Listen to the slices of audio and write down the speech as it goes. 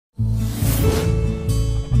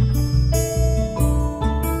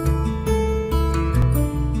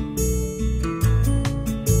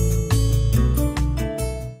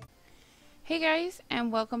guys,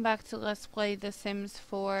 and welcome back to Let's Play The Sims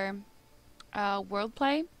 4 World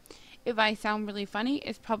Play. If I sound really funny,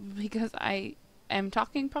 it's probably because I am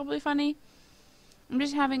talking probably funny. I'm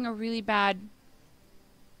just having a really bad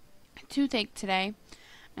toothache today,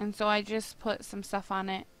 and so I just put some stuff on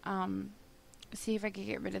it, see if I could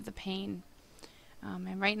get rid of the pain.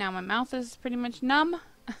 And right now my mouth is pretty much numb,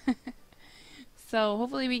 so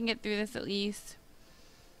hopefully we can get through this at least.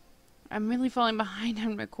 I'm really falling behind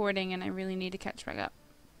on recording, and I really need to catch back up.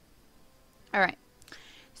 Alright,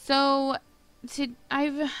 so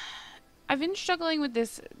I've been struggling with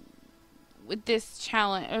this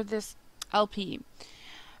challenge, or this LP.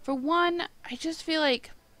 For one, I just feel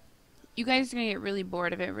like you guys are gonna get really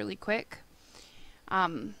bored of it really quick.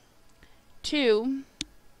 Two,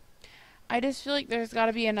 I just feel like there's got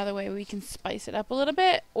to be another way we can spice it up a little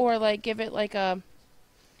bit, or like give it like a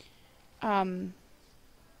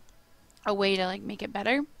way to like make it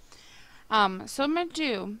better. So what I'm gonna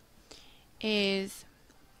do is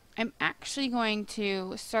I'm actually going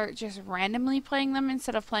to start just randomly playing them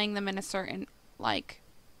instead of playing them in a certain like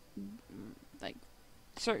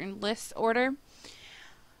certain list order.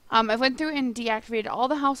 I went through and deactivated all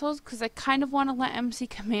the households because I kind of want to let MC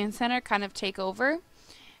Command Center kind of take over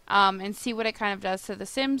and see what it kind of does to the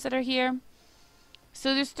Sims that are here.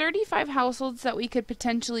 So there's 35 households that we could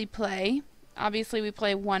potentially play. Obviously, we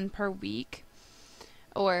play one per week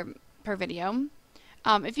or per video.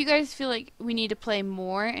 If you guys feel like we need to play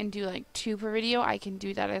more and do like 2 per video, I can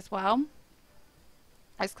do that as well.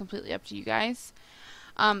 That's completely up to you guys.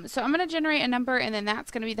 So I'm going to generate a number, and then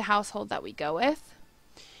that's going to be the household that we go with.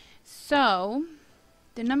 So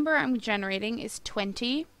the number I'm generating is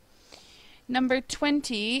 20. Number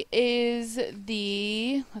 20 is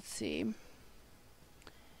the, let's see,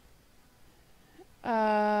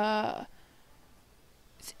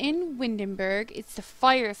 it's in Windenburg. It's the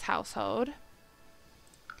FYRE's household.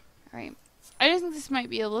 Alright. I just think this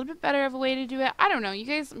might be a little bit better of a way to do it. I don't know. You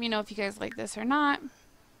guys let me know if you guys like this or not.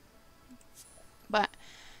 But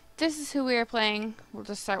this is who we are playing. We'll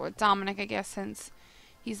just start with Dominic, I guess, since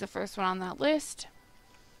he's the first one on that list.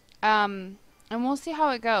 And we'll see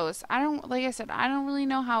how it goes. Like I said, I don't really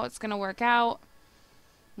know how it's going to work out.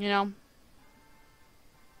 You know.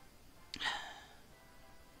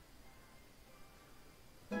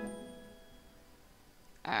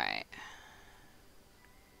 Alright.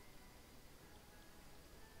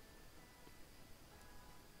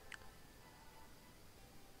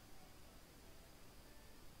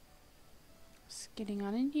 Just getting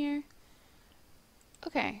on in here.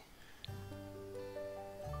 Okay.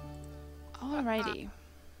 Alrighty.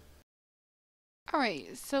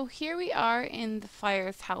 Alright, so here we are in the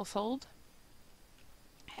FYRE's household.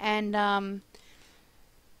 And,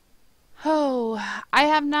 I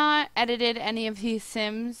have not edited any of these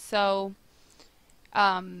Sims, so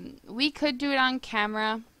we could do it on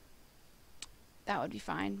camera. That would be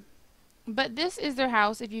fine. But this is their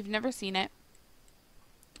house if you've never seen it.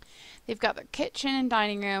 They've got their kitchen and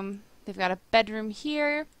dining room. They've got a bedroom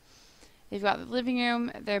here. They've got the living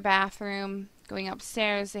room, their bathroom. Going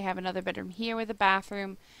upstairs, they have another bedroom here with a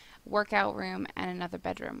bathroom, workout room, and another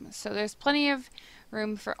bedroom. So there's plenty of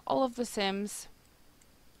room for all of the Sims.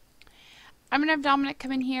 I'm going to have Dominic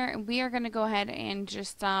come in here, and we are going to go ahead and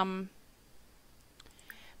just plan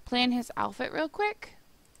his outfit real quick.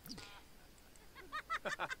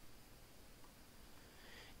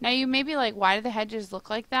 Now you may be like, why do the hedges look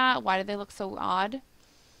like that? Why do they look so odd?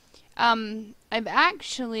 I've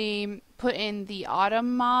actually put in the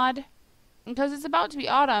autumn mod because it's about to be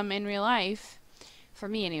autumn in real life, for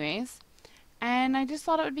me anyways. And I just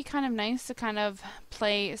thought it would be kind of nice to kind of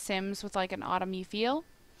play Sims with like an autumny feel.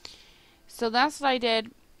 So that's what I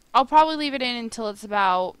did. I'll probably leave it in until it's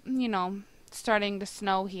about, you know, starting to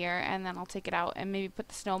snow here, and then I'll take it out and maybe put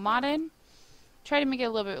the snow mod in. Try to make it a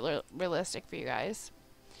little bit realistic for you guys.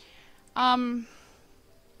 I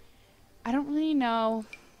don't really know.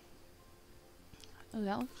 Oh,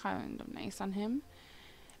 that looks kind of nice on him.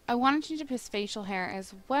 I want to change up his facial hair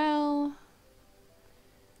as well.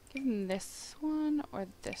 Give him this one or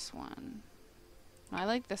this one. I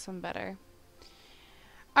like this one better.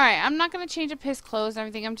 Alright, I'm not going to change up his clothes and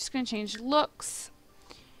everything. I'm just going to change looks.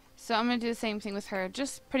 So I'm going to do the same thing with her.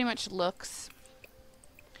 Just pretty much looks.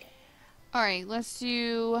 Alright, let's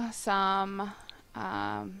do some,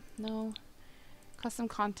 custom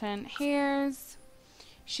content hairs.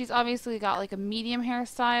 She's obviously got like a medium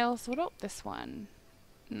hairstyle. So what about this one?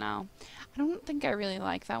 No. I don't think I really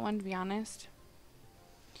like that one, to be honest.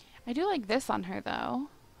 I do like this on her, though.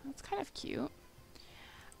 That's kind of cute.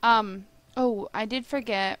 Oh, I did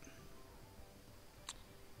forget.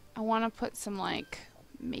 I want to put some, like,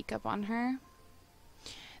 makeup on her.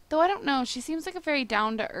 Though I don't know, she seems like a very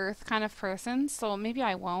down-to-earth kind of person, so maybe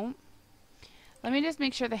I won't. Let me just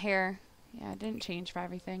make sure the hair... Yeah, it didn't change for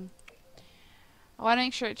everything. I want to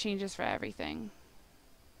make sure it changes for everything.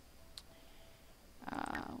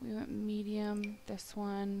 We went medium. This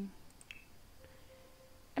one.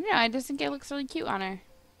 I don't know, I just think it looks really cute on her.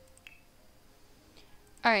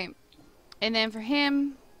 Alright. And then for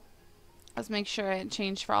him, let's make sure it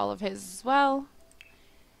changed for all of his as well.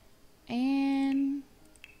 And...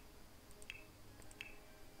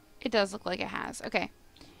 it does look like it has. Okay.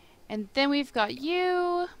 And then we've got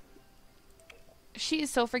you. She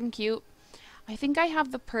is so freaking cute. I think I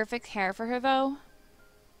have the perfect hair for her, though.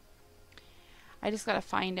 I just gotta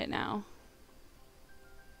find it now.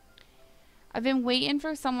 I've been waiting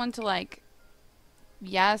for someone to, like,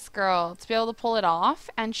 yes, girl, to be able to pull it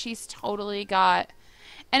off. And she's totally got...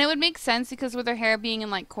 And it would make sense because with her hair being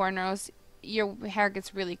in, like, cornrows, your hair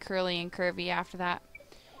gets really curly and curvy after that.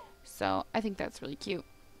 So, I think that's really cute.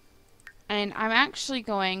 And I'm actually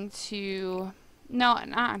going to... No,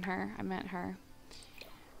 not on her. I meant her.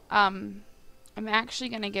 I'm actually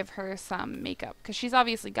going to give her some makeup. Because she's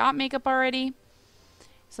obviously got makeup already.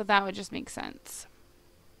 So that would just make sense.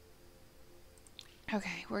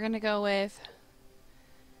 Okay, we're going to go with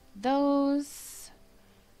those.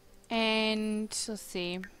 And let's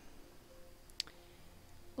see.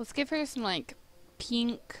 Let's give her some, like,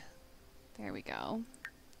 pink. There we go.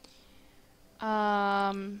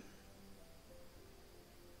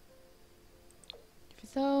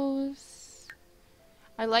 Those.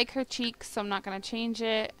 I like her cheeks, so I'm not going to change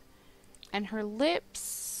it. And her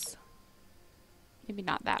lips. Maybe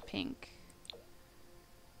not that pink.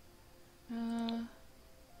 There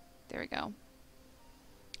we go.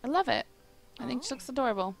 I love it. I think she looks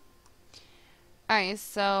adorable. Alright,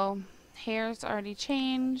 so hair's already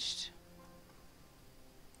changed.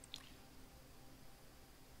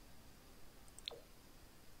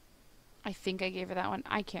 I think I gave her that one.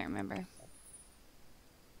 I can't remember.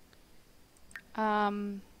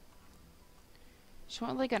 She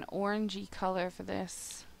wanted like an orangey color for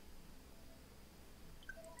this.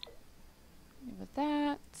 With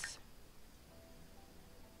that.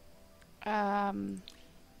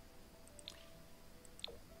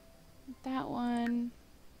 That one.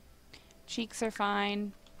 Cheeks are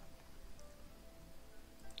fine.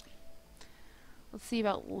 Let's see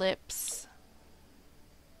about lips.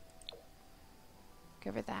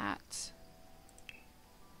 Give her that.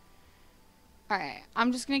 Alright,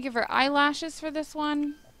 I'm just going to give her eyelashes for this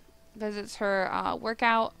one. Because it's her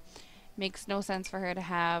workout. Makes no sense for her to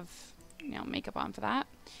have, you know, makeup on for that.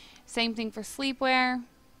 Same thing for sleepwear.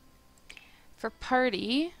 For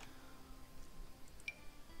party,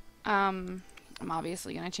 I'm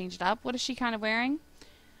obviously going to change it up. What is she kind of wearing?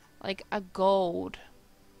 Like a gold.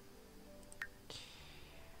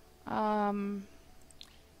 Give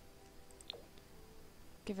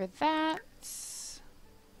her that.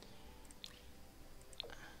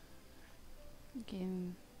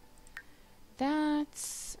 Again,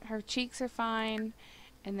 that. Her cheeks are fine.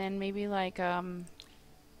 And then maybe like a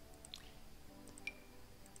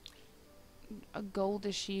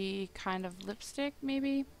goldishy kind of lipstick,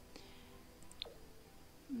 maybe.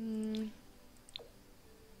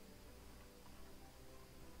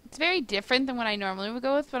 It's very different than what I normally would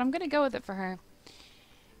go with, but I'm going to go with it for her.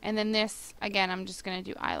 And then this, again, I'm just going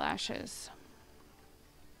to do eyelashes.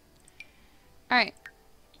 Alright.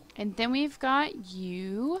 And then we've got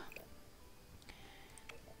you.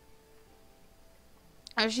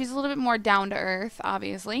 Oh, she's a little bit more down to earth,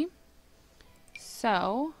 obviously.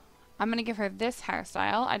 So, I'm going to give her this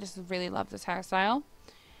hairstyle. I just really love this hairstyle.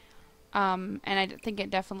 And I think it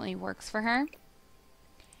definitely works for her.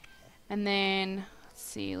 And then, let's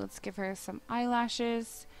see, let's give her some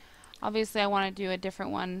eyelashes. Obviously, I want to do a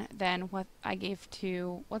different one than what I gave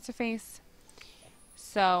to what's-her-face.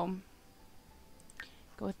 So,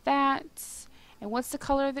 go with that. And what's the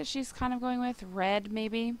color that she's kind of going with? Red,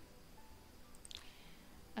 maybe?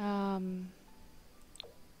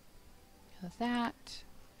 With that.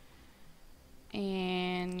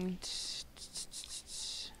 And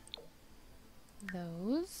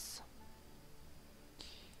those.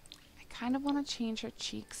 I kind of want to change her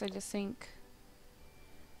cheeks. I just think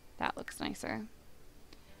that looks nicer.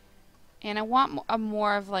 And I want a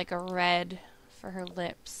more of like a red for her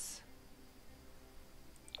lips.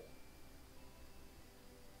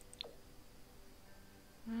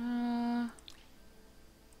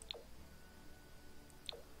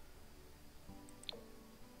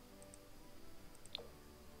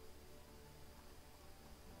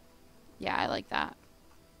 Yeah, I like that.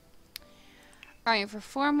 Alright, for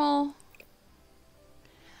formal,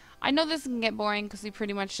 I know this can get boring because we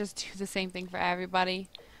pretty much just do the same thing for everybody,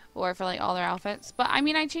 or for like all their outfits. But I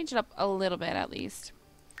mean, I changed it up a little bit at least.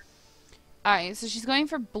 Alright, so she's going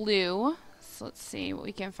for blue. So let's see what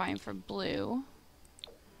we can find for blue.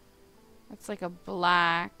 That's like a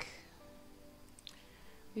black.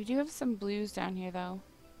 We do have some blues down here though.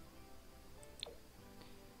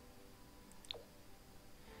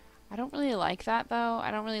 I don't really like that though.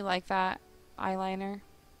 I don't really like that eyeliner.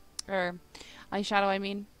 Or eyeshadow, I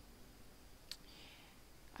mean.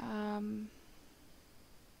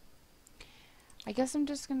 I guess I'm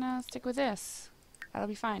just gonna stick with this. That'll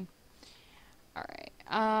be fine. Alright.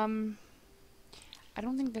 I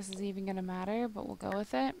don't think this is even gonna matter, but we'll go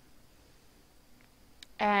with it.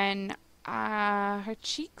 And her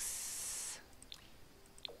cheeks.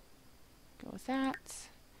 Go with that.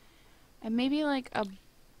 And maybe like a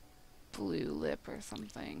blue lip or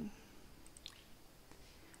something.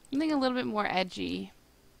 Something a little bit more edgy.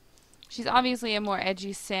 She's obviously a more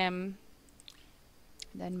edgy sim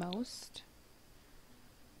than most.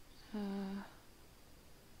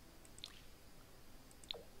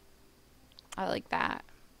 I like that.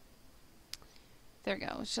 There we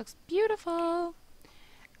go. She looks beautiful.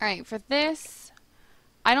 Alright, for this,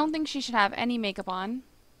 I don't think she should have any makeup on.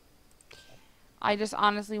 I just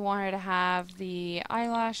honestly want her to have the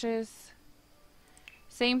eyelashes.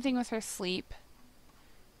 Same thing with her sleep.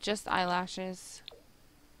 Just eyelashes.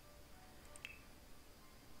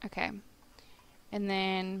 Okay. And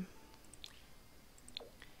then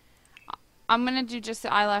I'm going to do just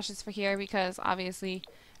the eyelashes for here because obviously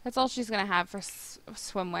that's all she's going to have for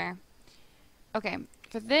swimwear. Okay.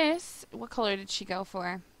 For this, what color did she go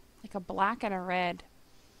for? Like a black and a red.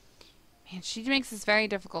 Man, she makes this very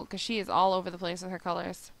difficult because she is all over the place with her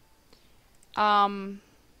colors. Let's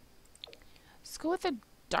go with a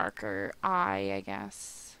darker eye, I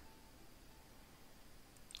guess.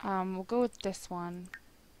 We'll go with this one.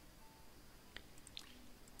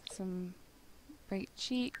 Some bright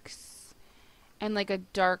cheeks. And like a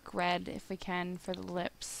dark red, if we can, for the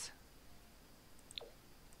lips.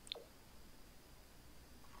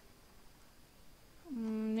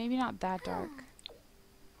 Maybe not that dark.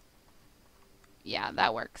 Yeah,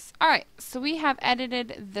 that works. Alright, so we have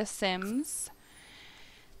edited the Sims.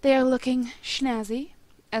 They are looking schnazzy,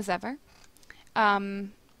 as ever.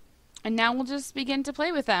 And now we'll just begin to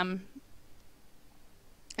play with them.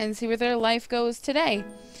 And see where their life goes today.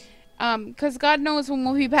 Because God knows when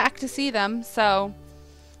we'll be back to see them. So,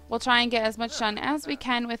 we'll try and get as much done as we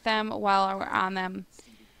can with them while we're on them.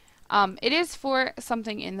 It is for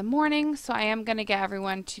something in the morning, so I am going to get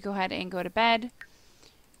everyone to go ahead and go to bed.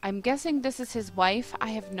 I'm guessing this is his wife. I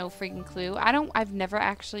have no freaking clue. I've never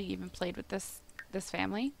actually even played with this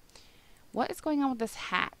family. What is going on with this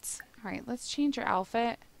hat? Alright, let's change your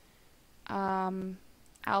outfit.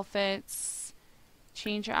 Outfits.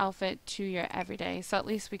 Change your outfit to your everyday, so at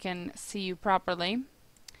least we can see you properly.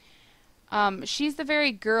 She's the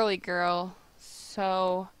very girly girl,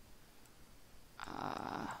 so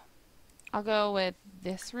I'll go with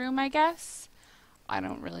this room, I guess. I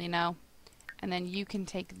don't really know. And then you can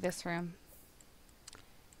take this room.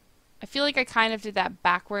 I feel like I kind of did that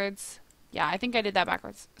backwards. Yeah, I think I did that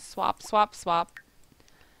backwards. Swap, swap, swap.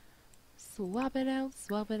 Swap it out,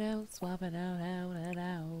 swap it out, swap it out, out,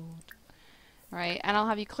 out. Alright, and I'll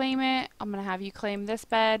have you claim it. I'm going to have you claim this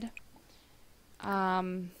bed.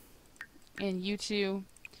 And you two.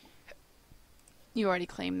 You already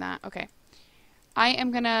claimed that. Okay. I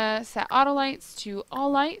am going to set auto lights to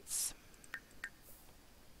all lights.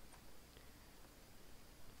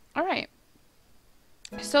 Alright.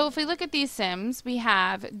 So if we look at these Sims, we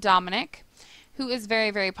have Dominic, who is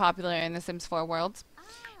very, very popular in the Sims 4 world.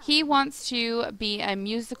 He wants to be a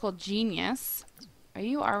musical genius. Are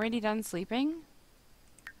you already done sleeping?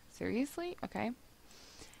 Seriously? Okay.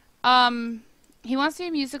 He wants to be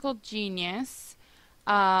a musical genius.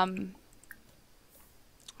 Hold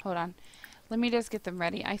on. Let me just get them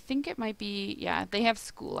ready. I think it might be, yeah, they have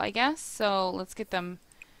school, I guess. So let's get them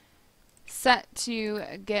set to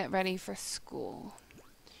get ready for school.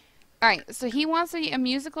 Alright, so he wants to be a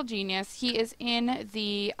musical genius. He is in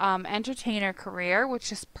the entertainer career,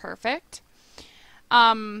 which is perfect.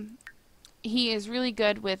 He is really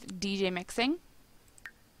good with DJ mixing.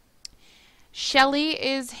 Shelly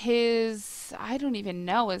is his, I don't even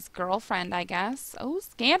know, his girlfriend, I guess. Oh,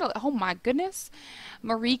 scandal. Oh my goodness.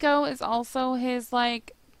 Mariko is also his,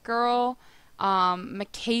 like, girl.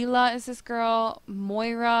 Michaela is his girl.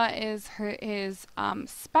 Moira is his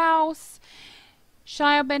spouse.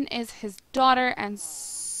 Shiobin is his daughter, and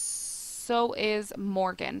so is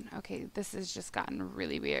Morgan. Okay, this has just gotten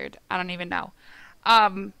really weird. I don't even know.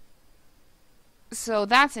 So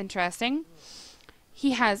that's interesting.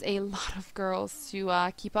 He has a lot of girls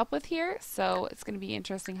to keep up with here, so it's going to be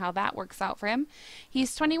interesting how that works out for him.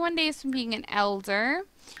 He's 21 days from being an elder,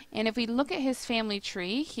 and if we look at his family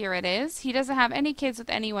tree, here it is. He doesn't have any kids with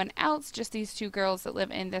anyone else, just these two girls that live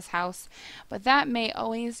in this house, but that may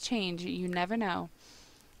always change. You never know.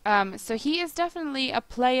 So he is definitely a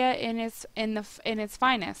player in its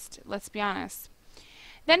finest. Let's be honest.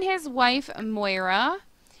 Then his wife Moira,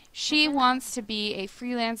 she wants to be a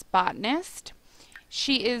freelance botanist.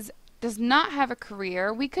 She does not have a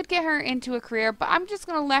career. We could get her into a career, but I'm just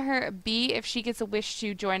going to let her be. If she gets a wish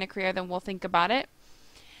to join a career, then we'll think about it.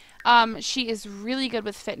 She is really good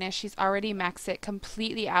with fitness. She's already maxed it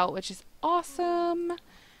completely out, which is awesome.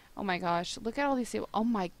 Oh my gosh, look at all these people. Oh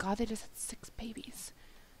my god, they just had 6 babies.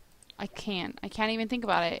 I can't even think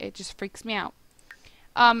about it. It just freaks me out.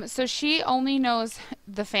 So she only knows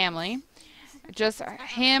the family. Just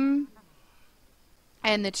him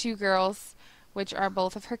and the 2 girls, which are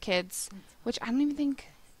both of her kids, which I don't even think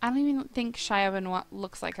Shiaban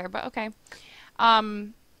looks like her, but okay.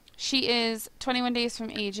 She is 21 days from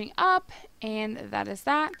aging up, and that is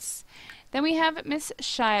that. Then we have Miss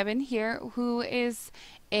Shiaban here, who is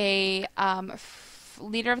a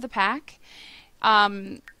leader of the pack.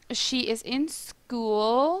 She is in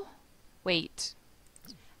school. Wait.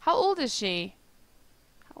 How old is she?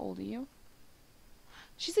 How old are you?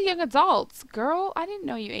 She's a young adult. Girl, I didn't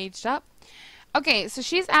know you aged up. Okay, so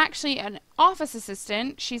she's actually an office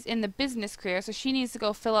assistant. She's in the business career, so she needs to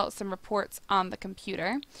go fill out some reports on the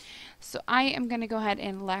computer. So I am going to go ahead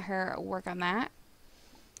and let her work on that.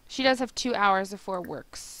 She does have 2 hours before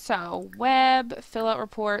work. So web, fill out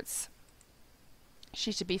reports.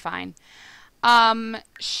 She should be fine.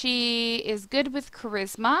 She is good with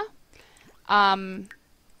charisma.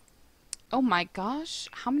 Oh my gosh,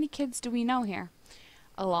 how many kids do we know here?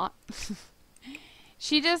 A lot.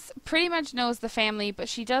 She just pretty much knows the family, but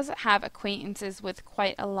she does have acquaintances with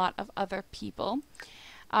quite a lot of other people.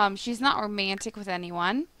 She's not romantic with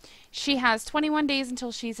anyone. She has 21 days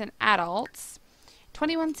until she's an adult.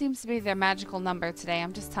 21 seems to be their magical number today.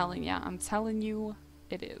 I'm just telling you. I'm telling you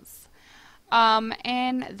it is.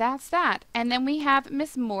 And that's that. And then we have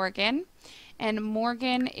Miss Morgan. And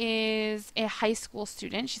Morgan is a high school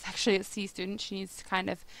student. She's actually a C student. She needs to kind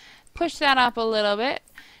of push that up a little bit.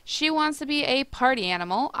 She wants to be a party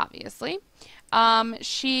animal, obviously. We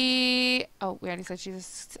already said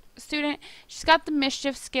she's a student. She's got the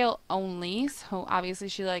mischief skill only, so obviously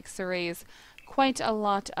she likes to raise quite a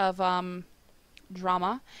lot of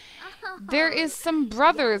drama. There is some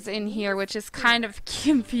brothers in here, which is kind of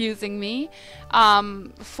confusing me.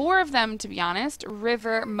 4 of them, to be honest.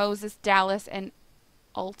 River, Moses, Dallas, and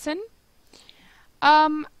Alton.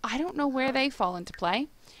 I don't know where they fall into play.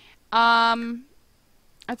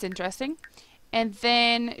 That's interesting. And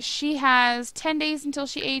then she has 10 days until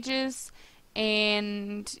she ages,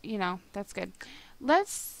 and, you know, that's good.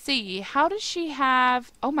 Let's see. How does she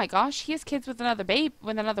have... Oh my gosh, he has kids with another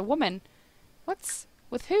with another woman. What's...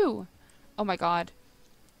 With who? Oh my god.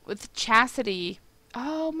 With Chastity.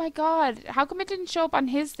 Oh my god. How come it didn't show up on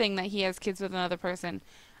his thing that he has kids with another person?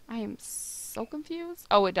 I am so confused.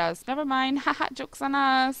 Oh, it does. Never mind. Haha, joke's on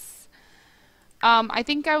us. I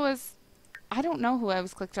think I don't know who I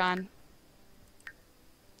was clicked on.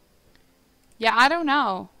 Yeah, I don't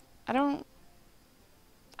know. I don't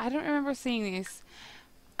remember seeing these.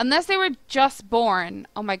 Unless they were just born.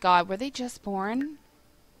 Oh my god, were they just born?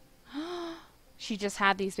 She just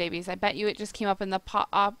had these babies. I bet you it just came up in the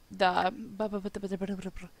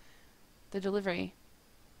delivery.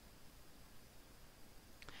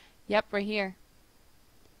 Yep, right here.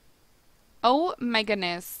 Oh my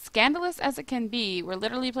goodness. Scandalous as it can be. We're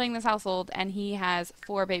literally playing this household and he has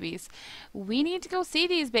 4 babies. We need to go see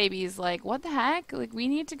these babies. Like, what the heck? Like, we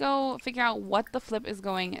need to go figure out what the flip is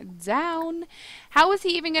going down. How is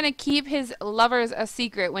he even going to keep his lovers a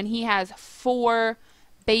secret when he has 4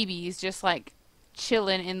 babies just like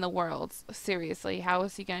chilling in the world? Seriously, how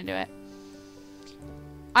is he going to do it?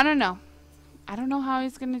 I don't know. I don't know how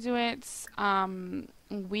he's going to do it.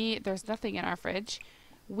 There's nothing in our fridge.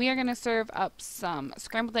 We are going to serve up some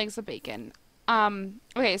scrambled eggs with bacon.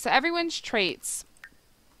 Okay, so everyone's traits.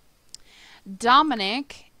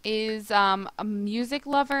 Dominic is a music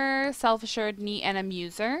lover, self-assured, neat, and a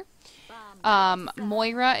muser.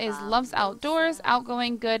 Moira loves outdoors,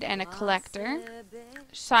 outgoing, good, and a collector.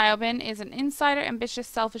 Shiaban is an insider, ambitious,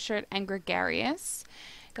 self-assured, and gregarious.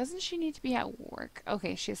 Doesn't she need to be at work?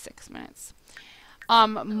 Okay, she has 6 minutes.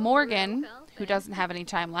 Morgan, who doesn't have any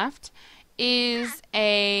time left, is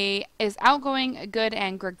outgoing, good,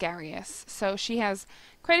 and gregarious. So she has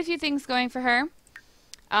quite a few things going for her.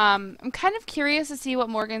 I'm kind of curious to see what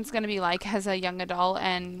Morgan's going to be like as a young adult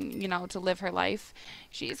and, you know, to live her life.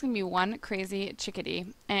 She's going to be one crazy chickadee.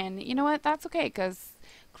 And you know what? That's okay, because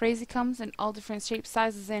crazy comes in all different shapes,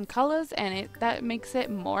 sizes, and colors, and that makes it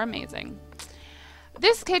more amazing.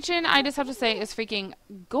 This kitchen, I just have to say, is freaking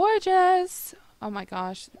gorgeous. Oh my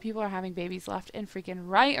gosh, people are having babies left and freaking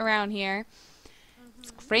right around here. It's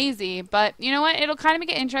crazy, but you know what? It'll kind of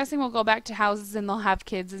make it interesting. We'll go back to houses and they'll have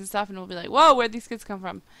kids and stuff, and we'll be like, whoa, where'd these kids come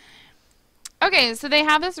from? Okay, so they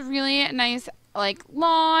have this really nice, like,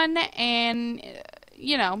 lawn and,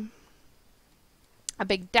 you know, a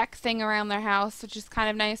big deck thing around their house, which is kind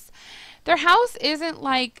of nice. Their house isn't,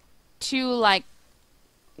 like, too, like,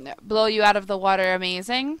 blow you out of the water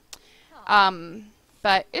amazing,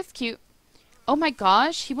 but it's cute. Oh my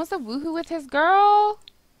gosh, he wants a woohoo with his girl.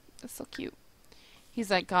 That's so cute. He's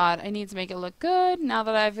like, God, I need to make it look good now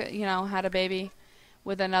that I've, you know, had a baby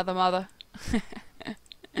with another mother.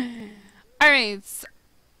 Alright,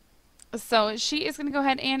 so she is going to go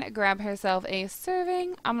ahead and grab herself a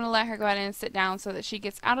serving. I'm going to let her go ahead and sit down so that she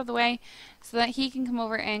gets out of the way so that he can come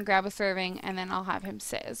over and grab a serving, and then I'll have him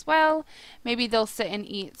sit as well. Maybe they'll sit and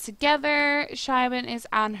eat together. Shivan is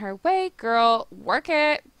on her way. Girl, work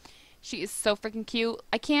it. She is so freaking cute.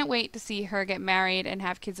 I can't wait to see her get married and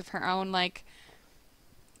have kids of her own. Like,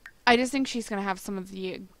 I just think she's going to have some of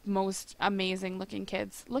the most amazing looking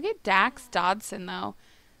kids. Look at Dax Dodson, though.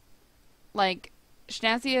 Like,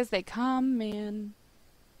 snazzy as they come, man.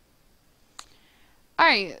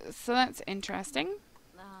 Alright, so that's interesting.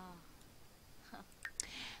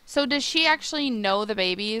 So does she actually know the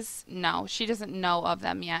babies? No, she doesn't know of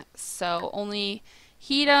them yet. So only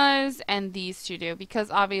he does and these two do, because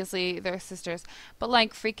obviously they're sisters. But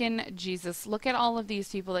like, freaking Jesus, look at all of these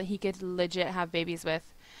people that he could legit have babies with.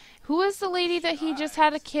 Who was the lady that he just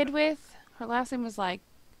had a kid with? Her last name was like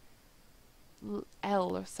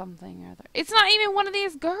L or something or other. It's not even one of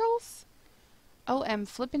these girls. O-M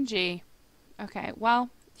flippin' G. Okay, well,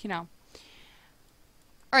 you know.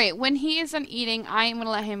 Alright, when he is done eating, I am going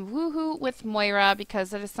to let him woohoo with Moira,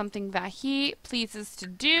 because that is something that he pleases to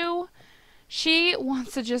do. She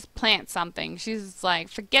wants to just plant something. She's like,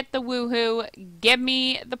 forget the woohoo, give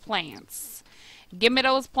me the plants. Give me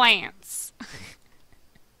those plants.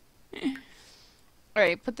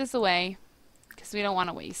 Alright, put this away, because we don't want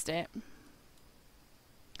to waste it.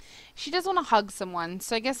 She does want to hug someone,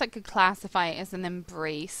 so I guess I could classify it as an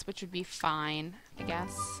embrace, which would be fine, I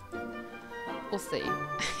guess. We'll see.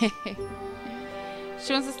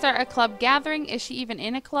 She wants to start a club gathering. Is she even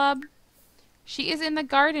in a club? She is in the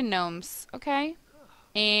Garden Gnomes. Okay.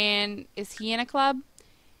 And is he in a club?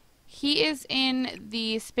 He is in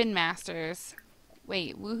the Spin Masters.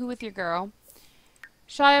 Wait, woohoo with your girl.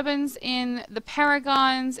 Shiaban's in the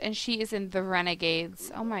Paragons, and she is in the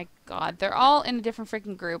Renegades. Oh my god. They're all in a different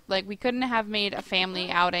freaking group. Like, we couldn't have made a family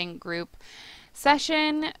outing group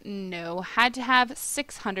session. No. Had to have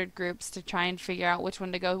 600 groups to try and figure out which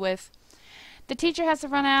one to go with. The teacher has to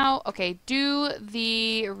run out. Okay, do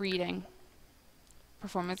the reading.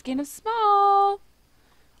 Performance gain of small.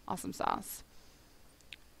 Awesome sauce.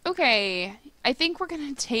 Okay. I think we're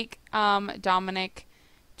going to take Dominic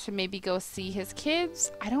to maybe go see his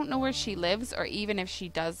kids. I don't know where she lives, or even if she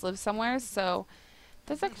does live somewhere, so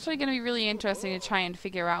that's actually going to be really interesting to try and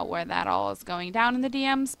figure out where that all is going down in the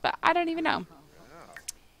DMs, but I don't even know.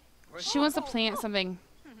 She wants to plant something.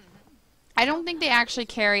 I don't think they actually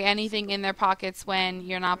carry anything in their pockets when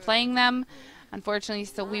you're not playing them, unfortunately,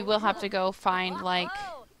 so we will have to go find, like,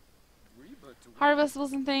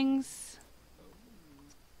 harvestables and things.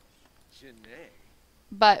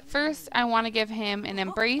 But first, I want to give him an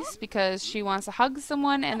embrace, because she wants to hug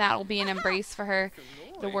someone, and that will be an embrace for her.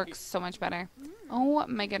 It works so much better. Oh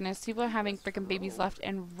my goodness, people are having freaking babies left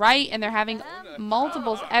and right, and they're having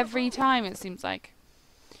multiples every time, it seems like.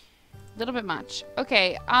 A little bit much.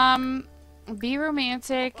 Okay, be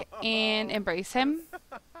romantic and embrace him.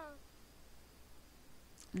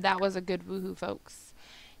 That was a good woohoo, folks.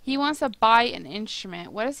 He wants to buy an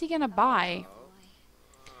instrument. What is he gonna buy?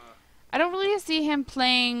 I don't really see him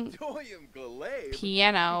playing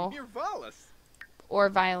piano or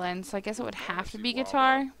violin, so I guess it would have to be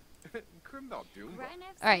guitar.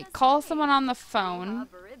 Alright, call someone on the phone.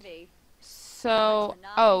 So,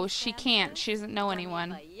 oh, she can't. She doesn't know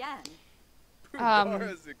anyone. I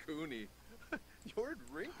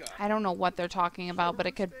don't know what they're talking about, but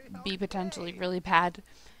it could be potentially really bad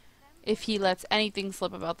if he lets anything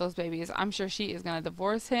slip about those babies. I'm sure she is going to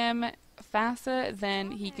divorce him faster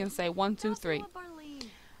than he can say 1, 2, 3.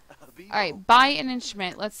 Alright, buy an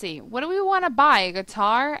instrument. Let's see. What do we want to buy? A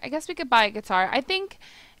guitar? I guess we could buy a guitar. I think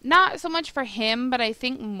Not so much for him, but I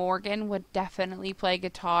think Morgan would definitely play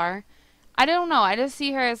guitar. I don't know. I just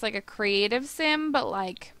see her as like a creative sim, but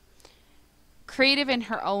like creative in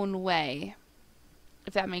her own way,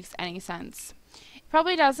 if that makes any sense. It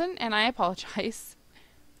probably doesn't, and I apologize.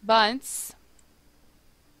 But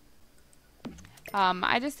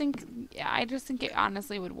I just think it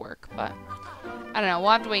honestly would work, but I don't know. We'll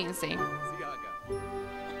have to wait and see.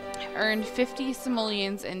 Earned 50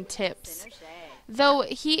 simoleons in tips. Though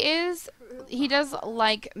he does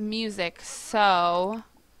like music, so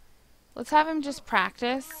let's have him just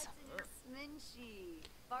practice.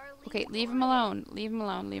 Okay, leave him alone. Leave him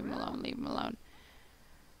alone. Leave him alone. Leave him alone.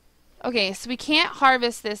 Okay, so we can't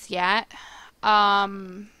harvest this yet.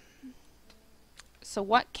 So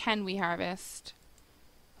what can we harvest?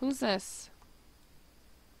 Who's this?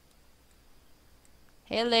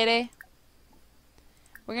 Hey, lady.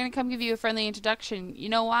 We're going to come give you a friendly introduction. You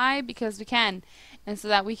know why? Because we can. And so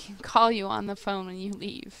that we can call you on the phone when you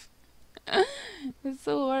leave. It's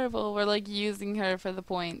so horrible. We're like using her for the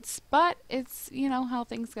points. But it's, you know, how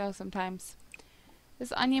things go sometimes.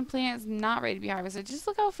 This onion plant is not ready to be harvested. Just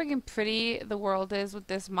look how freaking pretty the world is with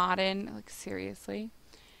this mod in. Like, seriously.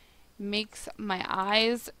 Makes my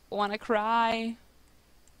eyes want to cry.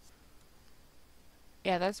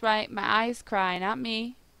 Yeah, that's right. My eyes cry, not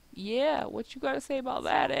me. Yeah, what you gotta say about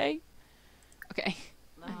that, eh? Okay.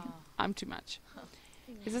 I'm too much.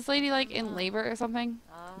 Is this lady like in labor or something?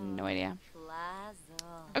 No idea.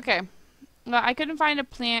 Okay. Well, I couldn't find a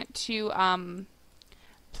plant to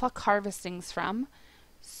pluck harvestings from.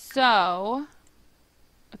 So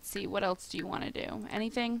let's see, what else do you want to do?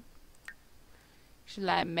 Anything? Should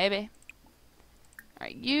I maybe?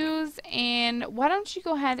 Alright, use, and why don't you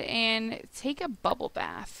go ahead and take a bubble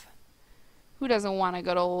bath? Who doesn't want a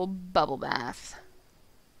good old bubble bath?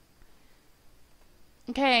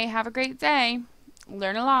 Okay, have a great day.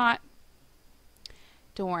 Learn a lot.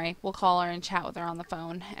 Don't worry, we'll call her and chat with her on the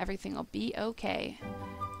phone. Everything will be okay.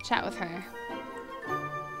 Chat with her.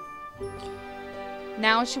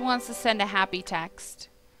 Now she wants to send a happy text.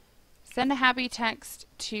 Send a happy text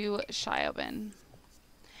to Shiobin.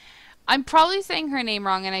 I'm probably saying her name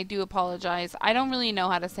wrong, and I do apologize. I don't really know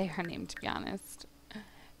how to say her name, to be honest.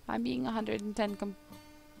 I'm being 110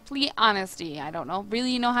 complete honesty. I don't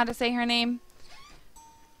really know how to say her name.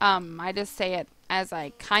 I just say it as I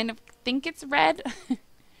kind of think it's read.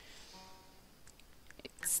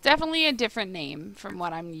 It's definitely a different name from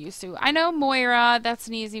what I'm used to. I know Moira, that's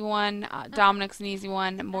an easy one. Dominic's an easy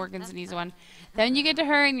one. Morgan's an easy one. Then you get to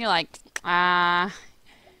her and you're like, I'm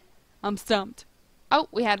stumped. Oh,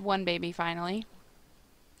 we had one baby finally.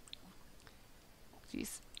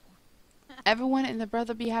 Jeez. Everyone and their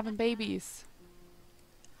brother be having babies.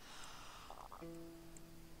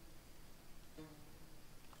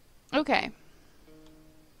 Okay.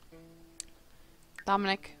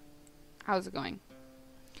 Dominic, how's it going?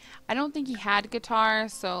 I don't think he had guitar,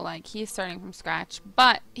 so like he's starting from scratch,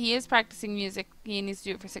 but he is practicing music. He needs to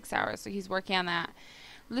do it for 6 hours, so he's working on that.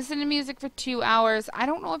 Listen to music for 2 hours. I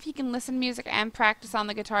don't know if he can listen to music and practice on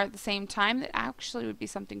the guitar at the same time. That actually would be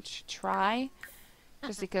something to try,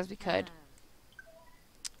 just because we could.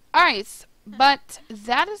 Alright, but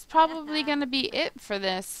that is probably going to be it for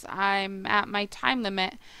this. I'm at my time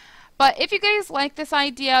limit. But if you guys like this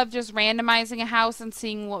idea of just randomizing a house and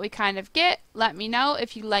seeing what we kind of get, let me know.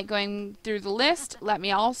 If you like going through the list, let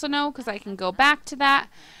me also know, because I can go back to that.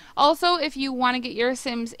 Also, if you want to get your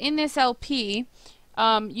Sims in this LP,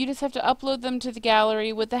 you just have to upload them to the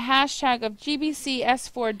gallery with the hashtag of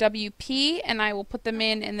GBCS4WP, and I will put them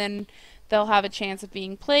in, and then they'll have a chance of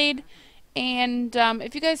being played. And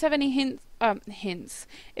if you guys have any hints,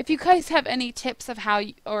 if you guys have any tips of how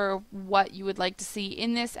or what you would like to see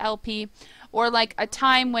in this LP, or like a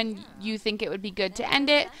time when you think it would be good to end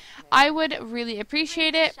it, I would really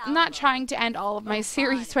appreciate it. I'm not trying to end all of my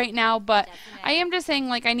series right now, but I am just saying,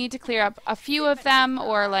 like, I need to clear up a few of them,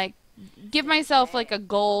 or like give myself like a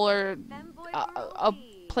goal or a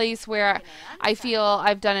place where I feel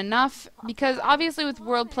I've done enough, because obviously with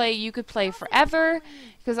world play you could play forever,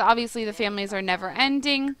 because obviously the families are never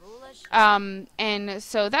ending, and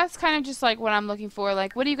so that's kind of just like what I'm looking for.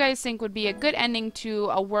 Like, what do you guys think would be a good ending to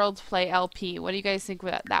a world play LP? What do you guys think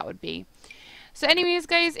that would be? So anyways,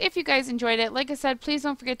 guys, if you guys enjoyed it, like I said, please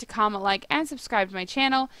don't forget to comment, like, and subscribe to my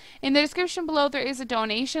channel. In the description below, there is a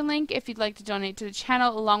donation link if you'd like to donate to the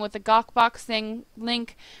channel, along with the Gawkbox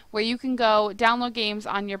link, where you can go download games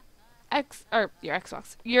on your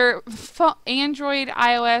Xbox, your phone, Android,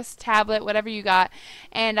 iOS, tablet, whatever you got,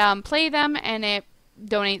 and play them, and it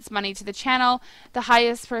donates money to the channel. The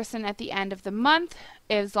highest person at the end of the month,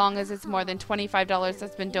 as long as it's more than $25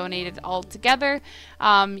 that's been donated altogether,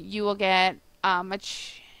 you will get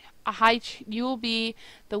you will be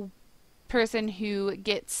the person who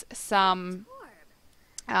gets some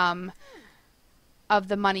of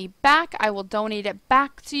the money back. I will donate it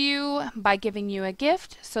back to you by giving you a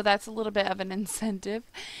gift, so that's a little bit of an incentive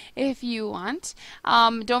if you want.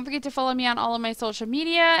 Don't forget to follow me on all of my social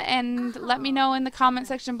media, and let me know in the comment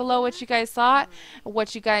section below what you guys thought,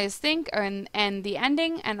 what you guys think, and the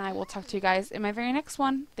ending, and I will talk to you guys in my very next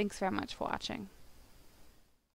one. Thanks very much for watching.